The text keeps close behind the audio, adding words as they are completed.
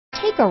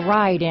Take a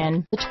ride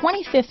in the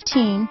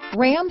 2015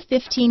 Ram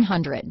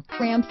 1500.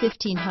 Ram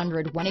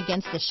 1500 went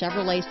against the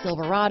Chevrolet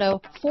Silverado,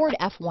 Ford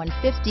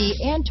F-150,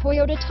 and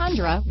Toyota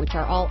Tundra, which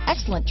are all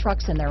excellent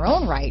trucks in their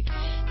own right.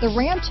 The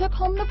Ram took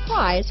home the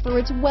prize for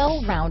its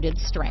well-rounded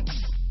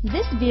strengths.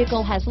 This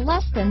vehicle has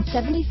less than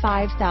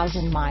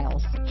 75,000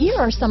 miles. Here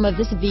are some of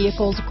this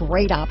vehicle's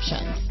great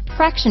options: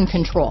 traction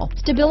control,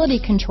 stability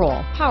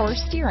control, power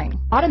steering,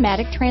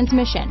 automatic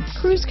transmission,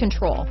 cruise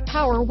control,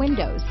 power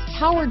windows,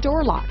 power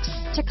door locks,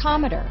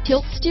 tachometer,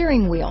 tilt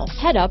steering wheel,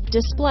 head-up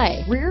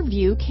display, rear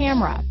view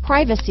camera,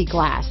 privacy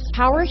glass,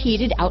 power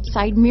heated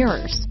outside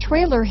mirrors,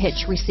 trailer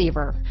hitch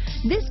receiver.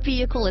 This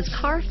vehicle is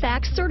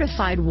Carfax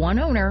certified one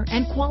owner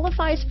and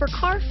qualifies for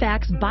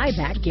Carfax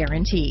buyback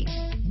guarantee.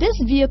 This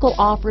vehicle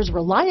offers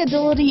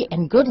reliability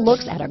and good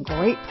looks at a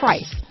great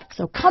price.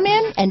 So come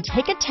in and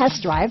take a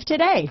test drive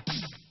today.